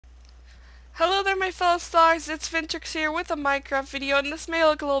Hello there, my fellow stars. It's Vintrix here with a Minecraft video, and this may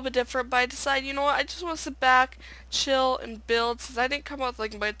look a little bit different, but I decided, you know what, I just want to sit back, chill, and build, since I didn't come up with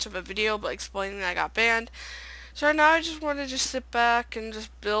like much of a video, but explaining that I got banned. So right now, I just want to just sit back and just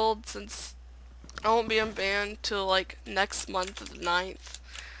build, since I won't be unbanned till like next month, the 9th.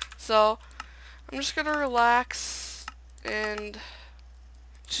 So I'm just gonna relax and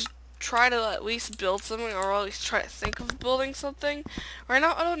just try to at least build something, or at least try to think of building something. Right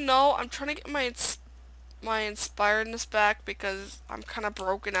now, I don't know. I'm trying to get my inspiredness back because I'm kind of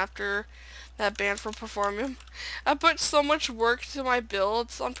broken after that ban from Performium. I put so much work to my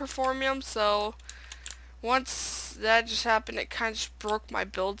builds on Performium, so once that just happened, it kind of just broke my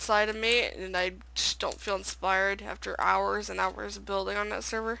build side of me, and I just don't feel inspired after hours and hours of building on that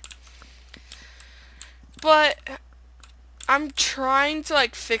server. But I'm trying to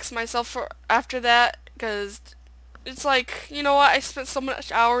like fix myself for after that, because it's like, you know what, I spent so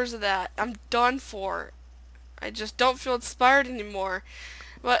much hours of that. I'm done for. I just don't feel inspired anymore.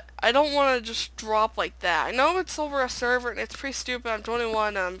 But I don't want to just drop like that. I know it's over a server and it's pretty stupid. I'm 21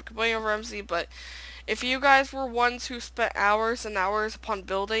 and I'm complaining over MC, but if you guys were ones who spent hours and hours upon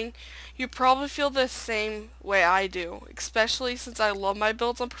building, you probably feel the same way I do. Especially since I love my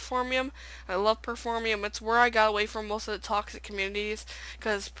builds on Performium. I love Performium. It's where I got away from most of the toxic communities,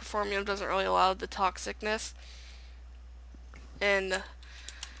 because Performium doesn't really allow the toxicness. And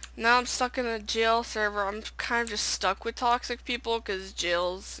now I'm stuck in a jail server. I'm kind of just stuck with toxic people, because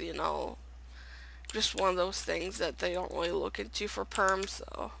jail's, you know, just one of those things that they don't really look into for perms,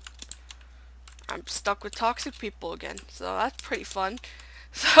 so I'm stuck with toxic people again. So that's pretty fun.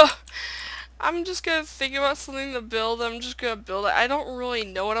 So I'm just gonna think about something to build. I'm just gonna build it. I don't really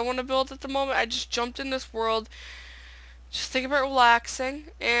know what I want to build at the moment. I just jumped in this world, just think about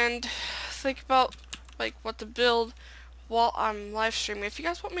relaxing and think about like what to build while I'm live streaming. If you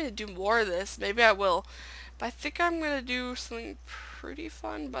guys want me to do more of this, maybe I will. But I think I'm going to do something pretty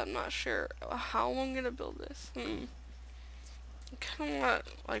fun, but I'm not sure how I'm going to build this. I kind of want,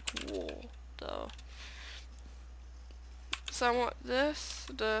 like, wool, though. So I want this.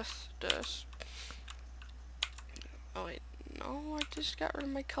 Oh, wait. No, I just got rid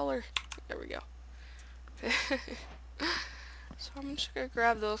of my color. There we go. So I'm just going to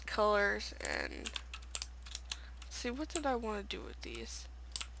grab those colors and see, what did I want to do with these?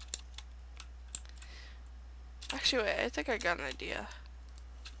 Actually, wait, I think I got an idea.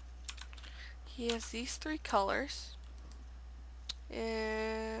 He has these three colors,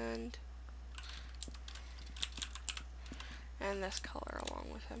 and this color along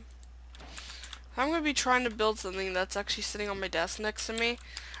with him. I'm going to be trying to build something that's actually sitting on my desk next to me.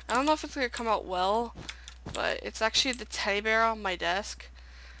 I don't know if it's going to come out well, but it's actually the teddy bear on my desk.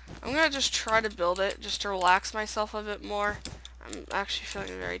 I'm going to just try to build it, just to relax myself a bit more. I'm actually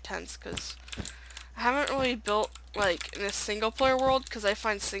feeling very tense, because I haven't really built, like, in a single-player world, because I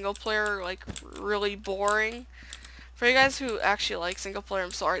find single-player, like, really boring. For you guys who actually like single-player,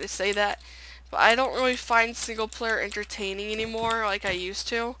 I'm sorry to say that, but I don't really find single-player entertaining anymore like I used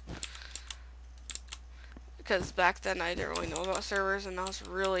to. Because back then I didn't really know about servers, and I was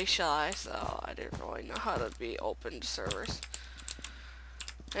really shy, so I didn't really know how to be open to servers.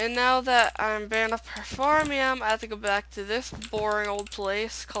 And now that I'm banned off Performium, I have to go back to this boring old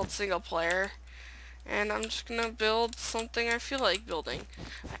place called single player. And I'm just gonna build something I feel like building.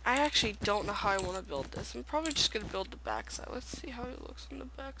 I actually don't know how I want to build this. I'm probably just gonna build the backside. Let's see how it looks on the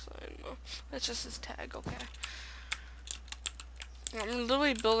backside. No, that's just his tag, okay. I'm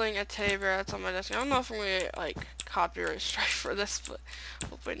literally building a teddy bear that's on my desk. I don't know if I'm gonna get, like, copyright strike for this, but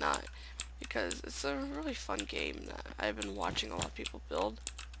hopefully not. Because it's a really fun game that I've been watching a lot of people build.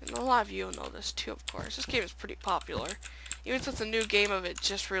 And a lot of you know this too, of course. This game is pretty popular. Even since a new game of it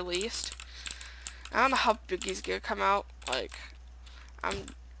just released. I don't know how big he's gonna come out. Like, I'm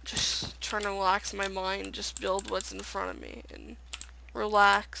just trying to relax my mind, just build what's in front of me, and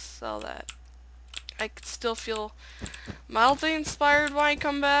relax so that I can still feel mildly inspired when I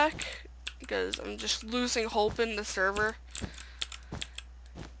come back. Because I'm just losing hope in the server.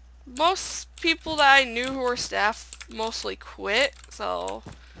 Most people that I knew who were staff mostly quit, so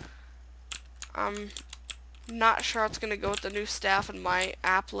I'm not sure how it's gonna go with the new staff in my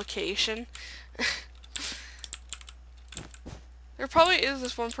application. There probably is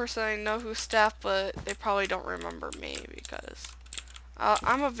this one person I know who's staff, but they probably don't remember me, because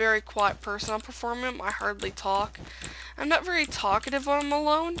I'm a very quiet person on Performium. I hardly talk. I'm not very talkative when I'm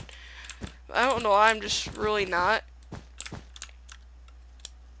alone. I don't know, I'm just really not.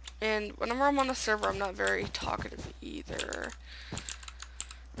 And whenever I'm on a server, I'm not very talkative either.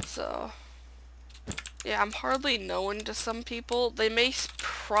 So, yeah, I'm hardly known to some people. They may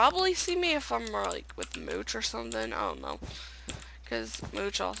probably see me if I'm like with Mooch or something. I don't know. Because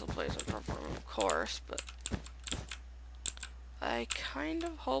Mooch also plays with Perform, of course, but I kind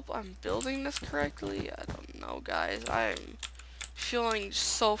of hope I'm building this correctly. I don't know, guys. I'm feeling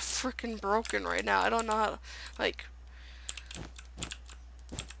so freaking broken right now. I don't know how to, like,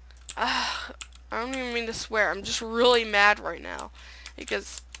 I don't even mean to swear. I'm just really mad right now.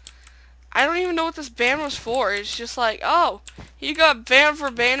 Because I don't even know what this ban was for. It's just like, oh, you got banned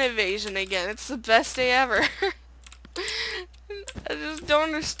for ban evasion again. It's the best day ever. I just don't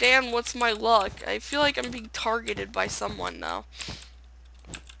understand what's my luck. I feel like I'm being targeted by someone now.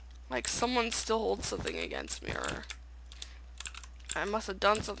 Like someone still holds something against me, or I must have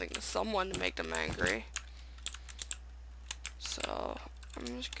done something to someone to make them angry. So I'm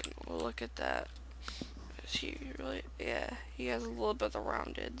just gonna look at that. Is he really? Yeah, he has a little bit of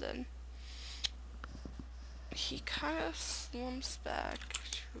rounded. Then he kind of slumps back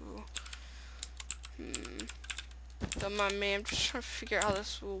to. Don't mind me. I'm just trying to figure out how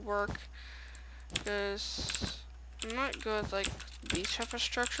this will work, because I'm not good with like these type of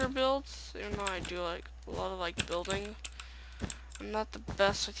structure builds. Even though I do like a lot of like building, I'm not the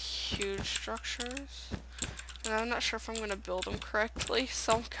best with huge structures. And I'm not sure if I'm gonna build them correctly,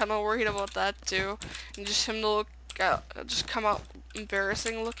 so I'm kind of worried about that too. And just him to look out, just come out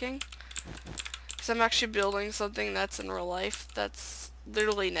embarrassing looking. Because I'm actually building something that's in real life, that's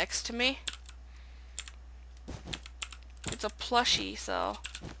literally next to me. It's a plushie, so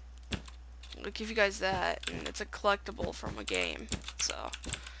I'll give you guys that, and it's a collectible from a game. So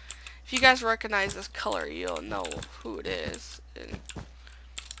if you guys recognize this color, you'll know who it is. And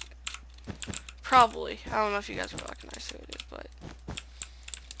probably. I don't know if you guys will recognize who it is, but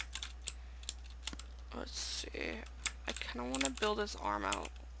let's see. I kind of want to build his arm out,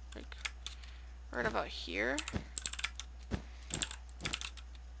 like, right about here.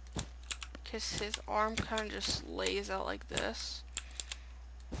 Because his arm kind of just lays out like this.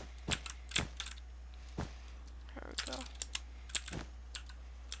 There we go.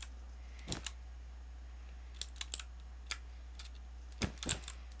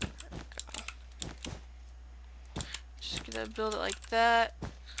 Just gonna build it like that.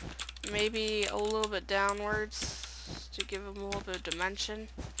 Maybe a little bit downwards to give him a little bit of dimension.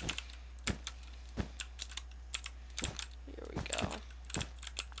 Here we go.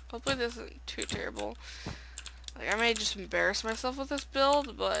 Hopefully this isn't too terrible. Like, I may just embarrass myself with this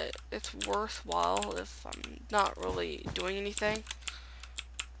build, but it's worthwhile if I'm not really doing anything.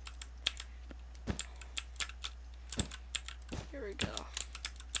 Here we go.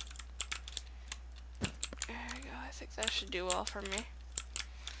 There we go. I think that should do well for me.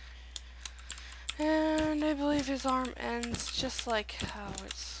 And I believe his arm ends just like how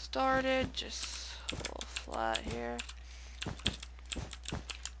it started, just a little flat here.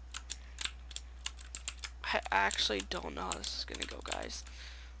 I actually don't know how this is gonna go, guys.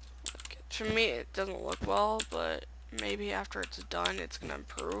 Like, for me, it doesn't look well, but maybe after it's done, it's gonna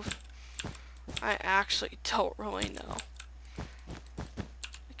improve. I actually don't really know.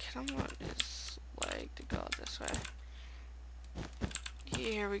 I kind of want his leg to go this way.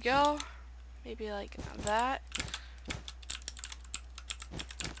 Here we go. Maybe like that.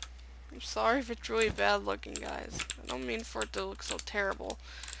 I'm sorry if it's really bad looking, guys. I don't mean for it to look so terrible.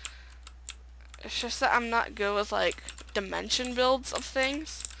 It's just that I'm not good with like dimension builds of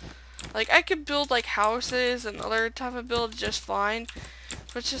things. Like I could build like houses and other type of builds just fine,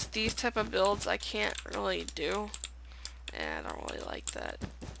 but just these type of builds I can't really do, and I don't really like that.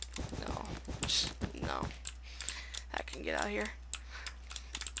 No, just no. I can get out of here.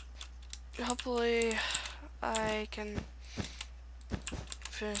 Hopefully I can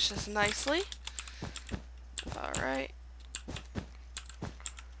finish this nicely. Alright.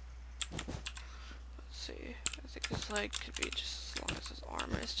 Let's see. I think his leg could be just as long as his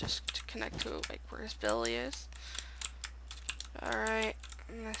arm is, just to connect to like where his belly is. Alright.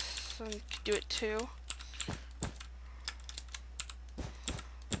 And this one could do it too.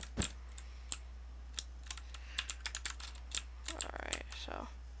 Alright, so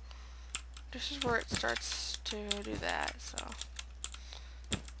this is where it starts to do that, so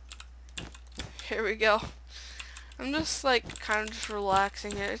here we go. I'm just like kind of just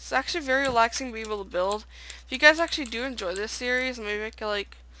relaxing it. It's actually very relaxing to be able to build. If you guys actually do enjoy this series, maybe I could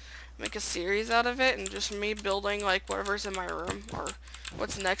like make a series out of it and just me building like whatever's in my room or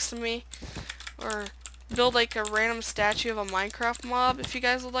what's next to me, or build like a random statue of a Minecraft mob if you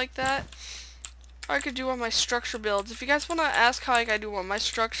guys would like that. Or I could do one of my structure builds. If you guys want to ask how like, I do one of my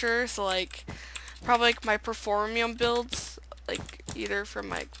structures, like probably like my Performium builds, like either from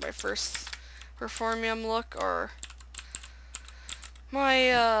like my first Performium look or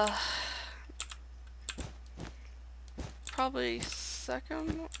My, probably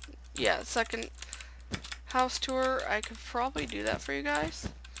second house tour. I could probably do that for you guys.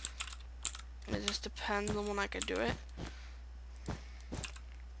 It just depends on when I could do it.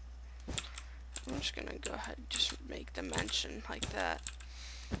 I'm just gonna go ahead and just make the mention like that.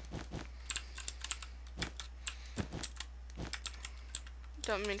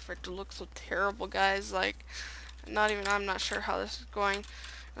 Don't mean for it to look so terrible, guys. Like, I'm not sure how this is going.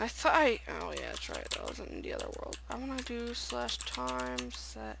 And I thought oh yeah, that's right, that was in the other world. I wanna do /time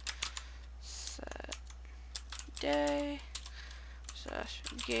set day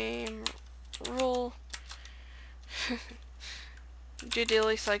 /game rule do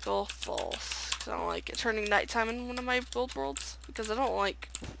daily cycle false. Cause I don't like it turning nighttime in one of my build worlds, because I don't like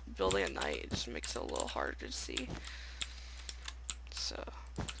building at night. It just makes it a little harder to see. So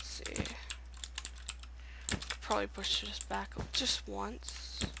let's see. Could probably push this back just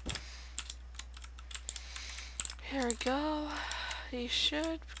once. Here we go. He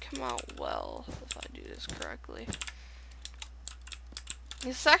should come out well if I do this correctly.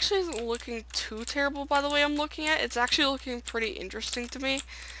 This actually isn't looking too terrible, by the way I'm looking at. It's actually looking pretty interesting to me.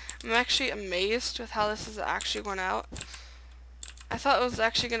 I'm actually amazed with how this is actually going out. I thought it was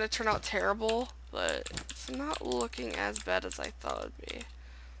actually going to turn out terrible, but it's not looking as bad as I thought it would be.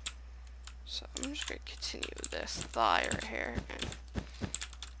 So I'm just going to continue with this thigh right here, and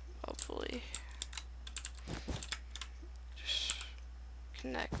hopefully just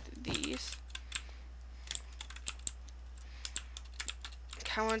connect these.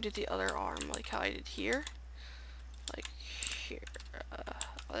 I want to do the other arm like how I did here. Like here.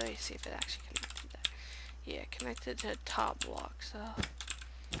 Let me see if it actually connected that. Yeah, connected to the top block, so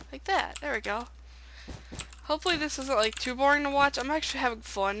like that. There we go. Hopefully this isn't like too boring to watch. I'm actually having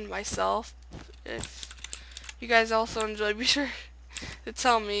fun myself. If you guys also enjoy, be sure to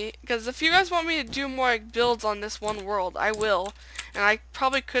tell me, because if you guys want me to do more like, builds on this one world, I will. And I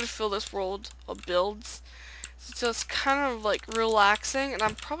probably could fill this world of builds. It's just kind of like relaxing, and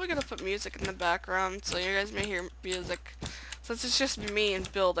I'm probably gonna put music in the background so you guys may hear music. Since it's just me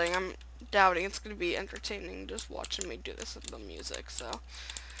and building, I'm doubting it's gonna be entertaining just watching me do this with the music. So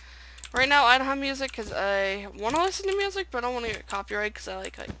right now I don't have music because I want to listen to music, but I don't want to get copyright because I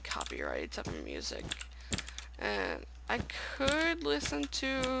like copyright type of music. And I could listen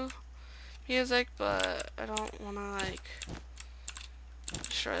to music, but I don't want to like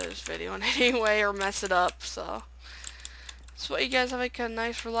destroy this video in any way or mess it up. So that's what you guys have, like a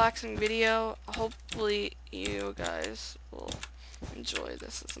nice relaxing video. Hopefully you guys will enjoy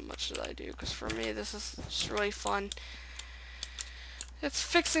this as much as I do, because for me this is just really fun. It's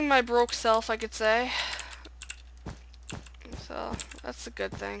fixing my broke self, I could say. So that's a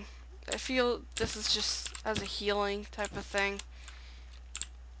good thing. I feel this is just as a healing type of thing.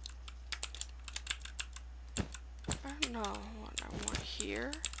 I don't know what I want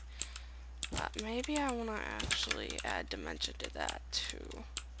here. Maybe I want to actually add dimension to that too.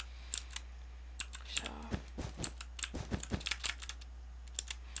 So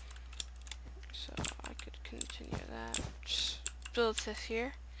I could continue that. Just build this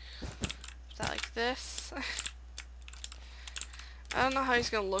here. That like this. I don't know how he's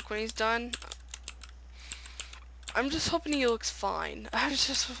gonna look when he's done. I'm just hoping he looks fine. That's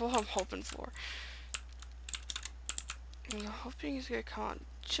just what I'm hoping for. I'm hoping he's gonna come out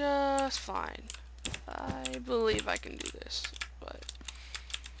just fine. I believe I can do this, but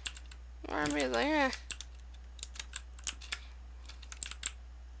I mean, like, eh.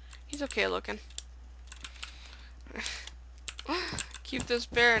 He's okay looking. Keep this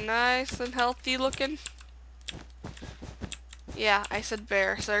bear nice and healthy looking. Yeah, I said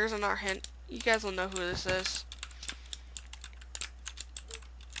bear, so there's another hint. You guys will know who this is.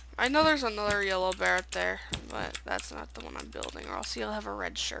 I know there's another yellow bear up there, but that's not the one I'm building, or else he'll have a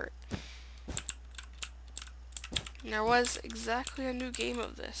red shirt. And there was exactly a new game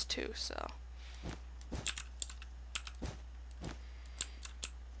of this too, so.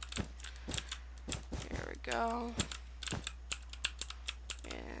 Here we go.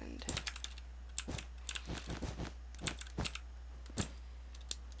 And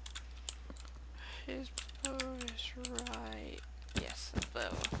his bow is right. Yes, a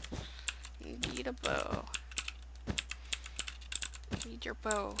bow. Need a bow. Need your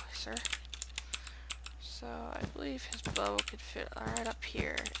bow, sir. So I believe his bow could fit right up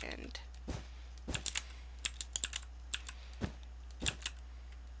here, and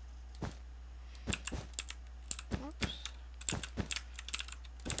oops.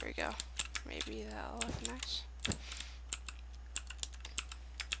 There we go. Maybe that'll look nice.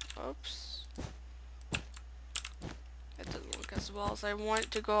 Oops. That doesn't look as well walls. I want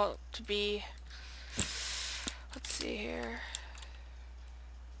it to go out to be, let's see here.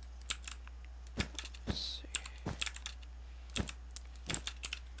 Let's see.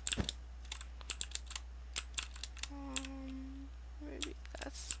 Maybe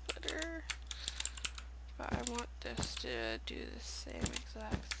that's better. But I want this to do the same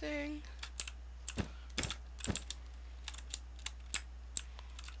exact thing.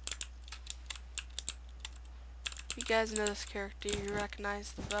 If you guys know this character, you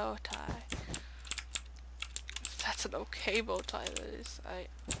recognize the bow tie. That's an okay bow tie, that is. I'm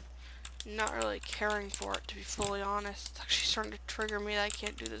not really caring for it, to be fully honest. It's actually starting to trigger me that I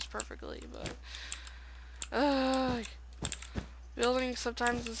can't do this perfectly, but building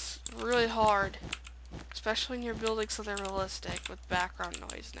sometimes is really hard, especially when you're building something realistic with background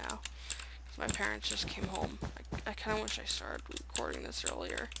noise now. My parents just came home. I kind of wish I started recording this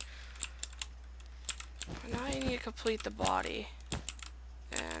earlier. Now I need to complete the body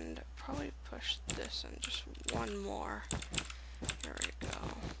and probably push this in just one more. Here we go.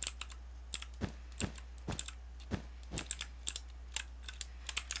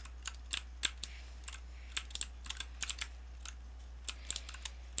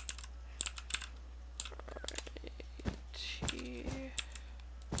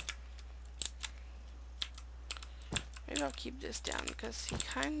 Maybe I'll keep this down because he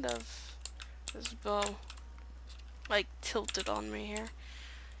kind of, this bow, like tilted on me here.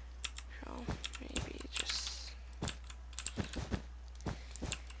 So maybe just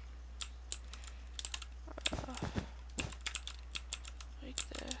like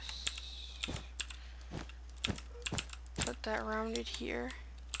this. Put that rounded here.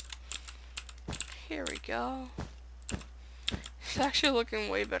 Here we go. It's actually looking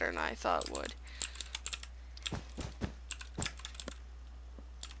way better than I thought it would.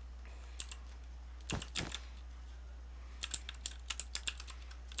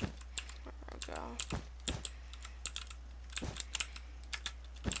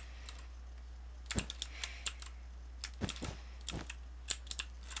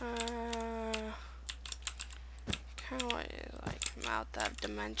 Kind of want to like mount that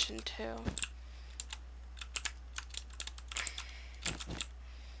dimension too.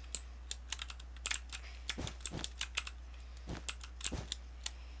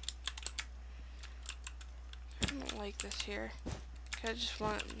 I don't like this here. I just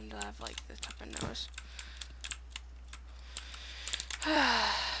want him to have like this type of nose.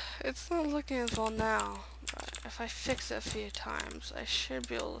 It's not looking as well now, but if I fix it a few times, I should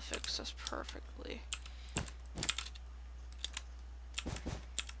be able to fix this perfectly.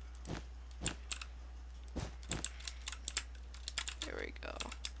 Here we go.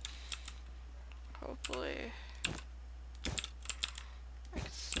 Hopefully I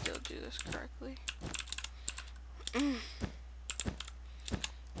can still do this correctly.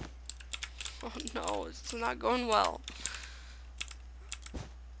 Oh no, it's not going well.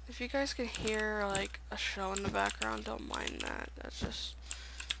 If you guys can hear like a show in the background, don't mind that. That's just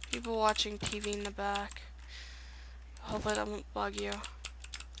people watching TV in the back. I hope I don't bug you.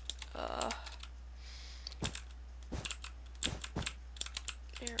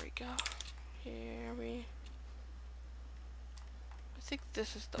 Here we go. I think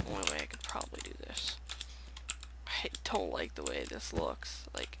this is the only way I could probably do this. I don't like the way this looks.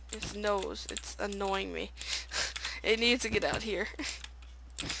 Like, his nose, it's annoying me. It needs to get out here.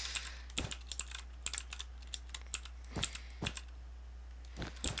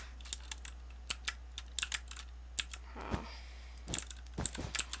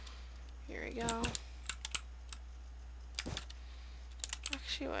 Here we go.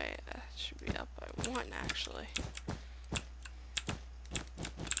 Actually, wait, that should be up by 1, actually.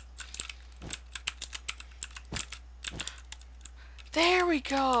 There we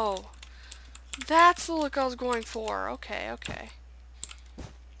go! That's the look I was going for. Okay, okay.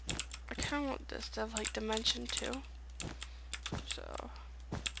 I kind of want this to have, like, dimension too. So,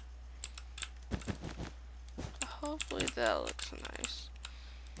 hopefully that looks nice.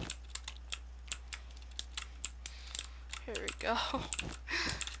 Here we go.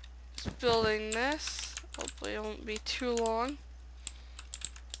 Just building this. Hopefully it won't be too long.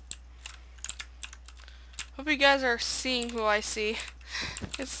 Hope you guys are seeing who I see.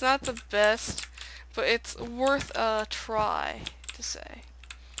 It's not the best, but it's worth a try to say.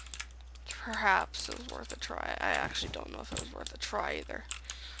 Perhaps it was worth a try. I actually don't know if it was worth a try either.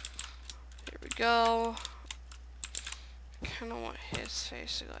 Here we go. I kind of want his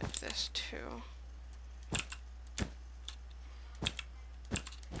face to go like this too.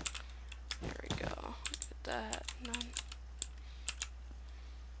 Here we go. Get that done.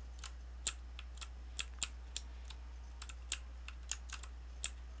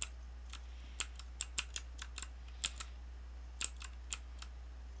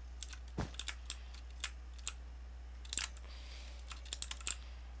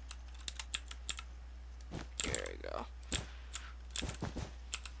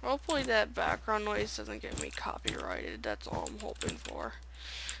 Hopefully that background noise doesn't get me copyrighted. That's all I'm hoping for.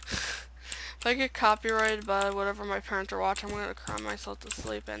 If I get copyrighted by whatever my parents are watching, I'm gonna cry myself to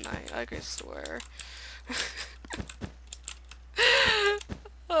sleep at night. I can swear.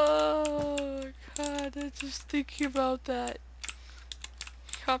 Oh god, I'm just thinking about that.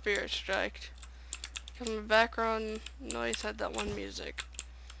 Copyright strike. Because my background noise had that one music.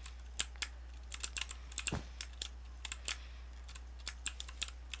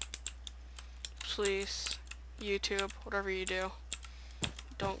 Please, YouTube, whatever you do,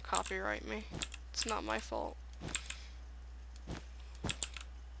 don't copyright me. It's not my fault.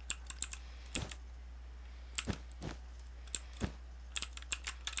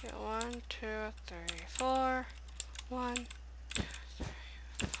 Okay, 1, 2, 3, 4. 1, 2, 3,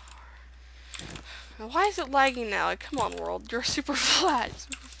 4. Now, why is it lagging now? Like, come on, world, you're super flat.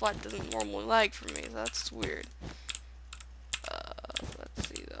 Super flat doesn't normally lag for me, so that's weird. Let's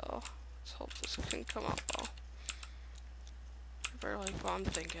see though. Let's hope this can come out well. Better like what I'm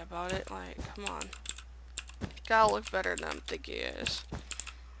thinking about it. Like, come on. Gotta look better than I'm thinking it is.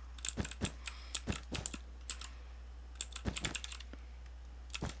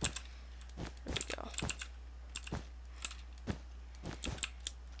 There we go.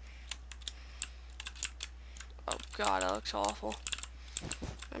 Oh god, that looks awful.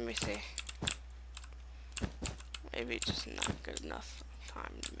 Let me see. Maybe it's just not good enough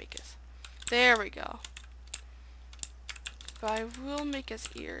time to make it. There we go. But I will make his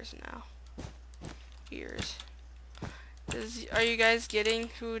ears now. Ears. Are you guys getting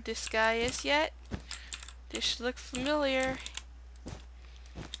who this guy is yet? This should look familiar.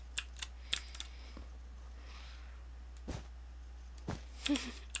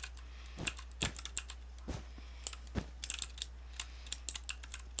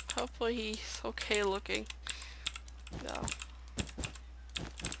 Hopefully he's okay looking. No.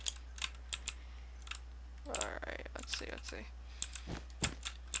 Alright, let's see.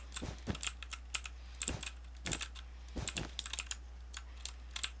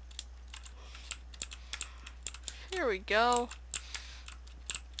 Here we go.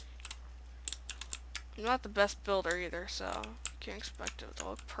 I'm not the best builder either, so you can't expect it to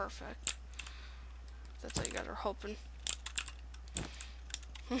look perfect. That's what you guys are hoping.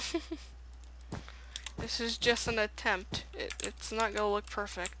 This is just an attempt. It's not gonna look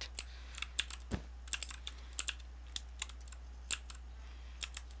perfect.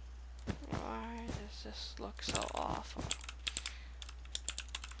 Why does this look so awful?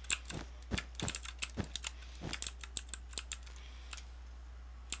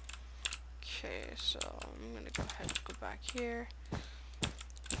 Okay, so I'm gonna go ahead and go back here.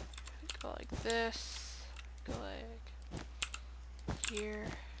 Go like this. Go like here.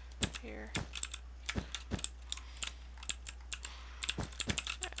 Here.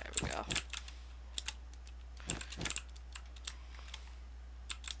 There we go.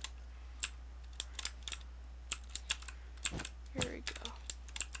 Here we go.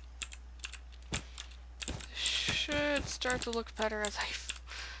 Should start to look better as I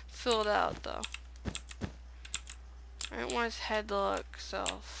fill it out though. I don't want his head to look so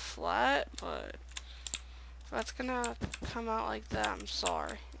flat, but if that's gonna come out like that, I'm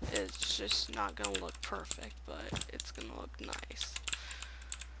sorry. It's just not gonna look perfect, but it's gonna look nice.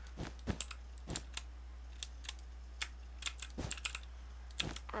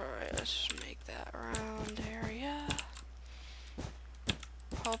 Alright, let's just make that round area.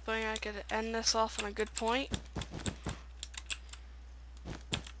 Hoping I could end this off on a good point.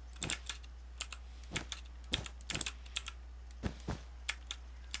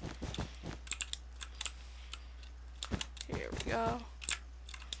 Here we go.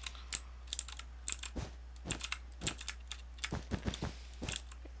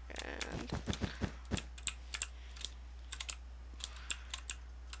 And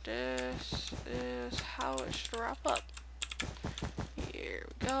this is how it should wrap up. Here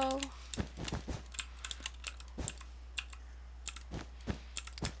we go.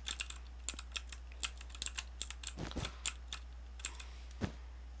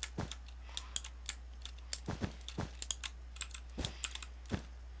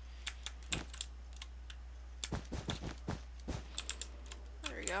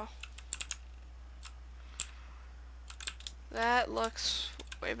 There we go. That looks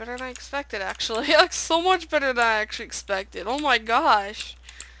way better than I expected, actually. It looks so much better than I actually expected. Oh my gosh.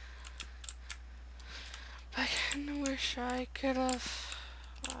 I kinda wish I could have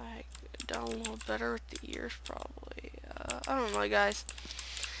done a little better with the ears, probably. I don't know, guys.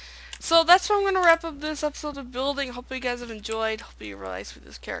 So that's where I'm going to wrap up this episode of building. Hope you guys have enjoyed. Hope you realize who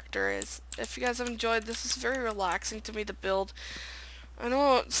this character is. If you guys have enjoyed, this is very relaxing to me to build. I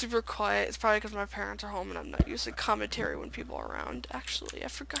know it's super quiet. It's probably because my parents are home and I'm not using commentary when people are around. Actually, I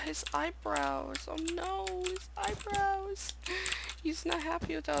forgot his eyebrows. Oh no, his eyebrows. He's not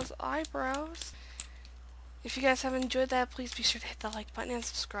happy with those eyebrows. If you guys have enjoyed that, please be sure to hit the like button and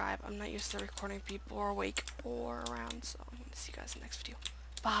subscribe. I'm not used to recording people are awake or around, so I'm going to see you guys in the next video.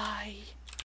 Bye.